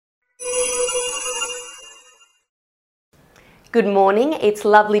Good morning. It's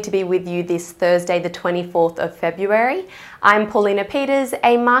lovely to be with you this Thursday, the 24th of February. I'm Paulina Peters,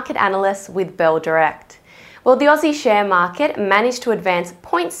 a market analyst with Bell Direct. Well, the Aussie share market managed to advance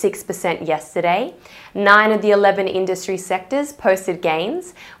 0.6% yesterday. 9 of the 11 industry sectors posted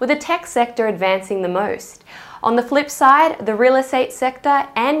gains, with the tech sector advancing the most. On the flip side, the real estate sector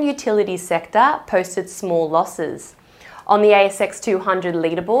and utilities sector posted small losses. On the ASX 200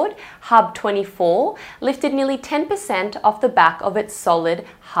 leaderboard, HUB24 lifted nearly 10% off the back of its solid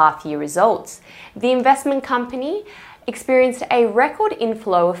half-year results. The investment company experienced a record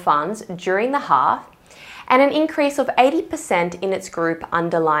inflow of funds during the half and an increase of 80% in its group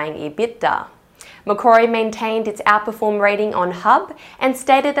underlying EBITDA. Macquarie maintained its outperform rating on HUB and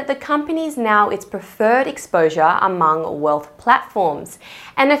stated that the company is now its preferred exposure among wealth platforms.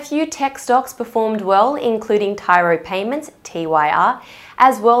 And a few tech stocks performed well, including Tyro Payments, TYR,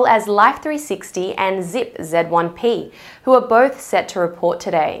 as well as Life360 and Zip Z1P, who are both set to report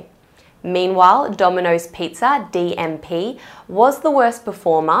today. Meanwhile, Domino's Pizza, DMP, was the worst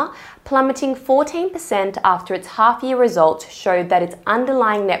performer, plummeting 14% after its half-year results showed that its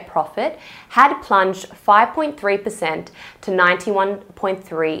underlying net profit had plunged 5.3% to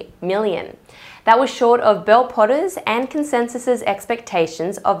 $91.3 million. That was short of Bell Potter's and Consensus's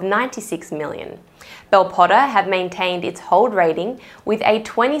expectations of $96 million. Bell Potter have maintained its hold rating with a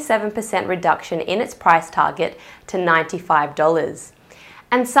 27% reduction in its price target to $95.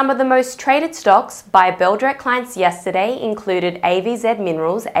 And some of the most traded stocks by Bell Direct clients yesterday included AVZ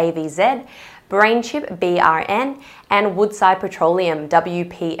Minerals, AVZ, BrainChip, BRN, and Woodside Petroleum,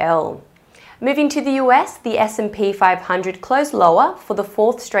 WPL. Moving to the US, the S&P 500 closed lower for the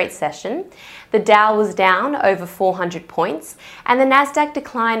fourth straight session. The Dow was down over 400 points, and the Nasdaq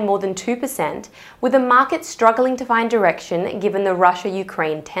declined more than 2%, with the market struggling to find direction given the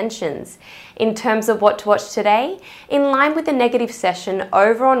Russia-Ukraine tensions. In terms of what to watch today, in line with the negative session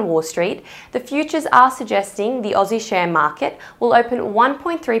over on Wall Street, the futures are suggesting the Aussie share market will open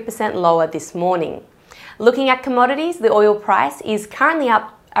 1.3% lower this morning. Looking at commodities, the oil price is currently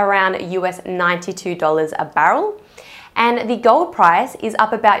up around US $92 a barrel, and the gold price is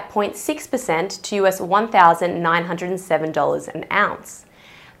up about 0.6% to US $1,907 an ounce.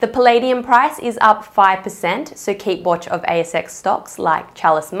 The palladium price is up 5%, so keep watch of ASX stocks like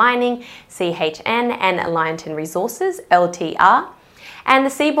Chalice Mining, CHN, and Lionton Resources, LTR. And the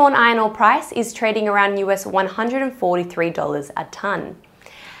seaborne iron ore price is trading around US $143 a tonne.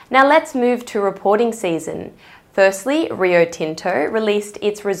 Now let's move to reporting season. Firstly, Rio Tinto released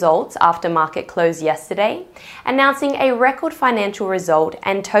its results after market close yesterday, announcing a record financial result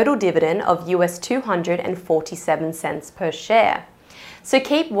and total dividend of US 247 cents per share. So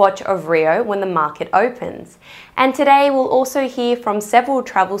keep watch of Rio when the market opens. And today we'll also hear from several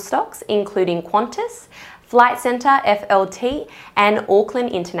travel stocks, including Qantas, Flight Centre, FLT, and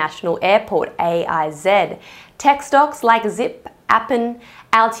Auckland International Airport, AIZ. Tech stocks like Zip, Appen,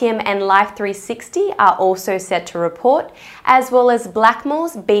 Altium and Life360 are also set to report, as well as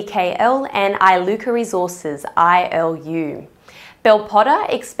Blackmores, BKL and Iluka Resources, ILU. Bell Potter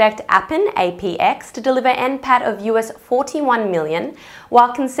expect Appen, APX, to deliver NPAT of US $41 million,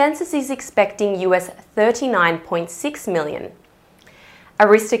 while Consensus is expecting US $39.6 million.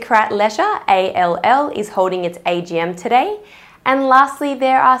 Aristocrat Leisure, ALL, is holding its AGM today. And lastly,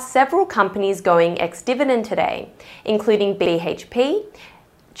 there are several companies going ex-dividend today, including BHP,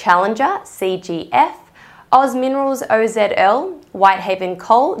 Challenger, CGF, Oz Minerals, OZL, Whitehaven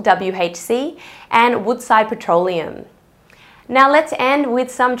Coal, WHC, and Woodside Petroleum. Now let's end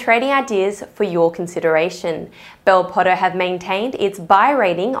with some trading ideas for your consideration. Bell Potter have maintained its buy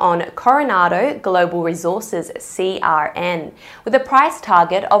rating on Coronado Global Resources, CRN, with a price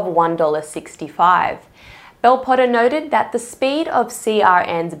target of $1.65. Bell Potter noted that the speed of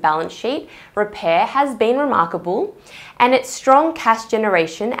CRN's balance sheet repair has been remarkable, and its strong cash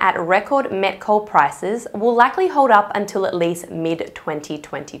generation at record met coal prices will likely hold up until at least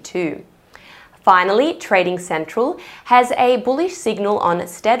mid-2022. Finally, Trading Central has a bullish signal on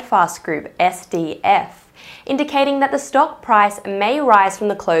Steadfast Group, SDF, indicating that the stock price may rise from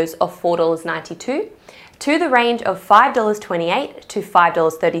the close of $4.92 to the range of $5.28 to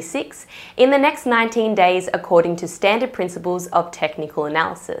 $5.36 in the next 19 days according to standard principles of technical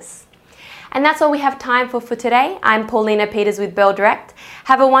analysis. And that's all we have time for today. I'm Paulina Peters with Bell Direct.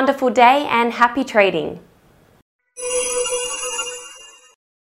 Have a wonderful day and happy trading.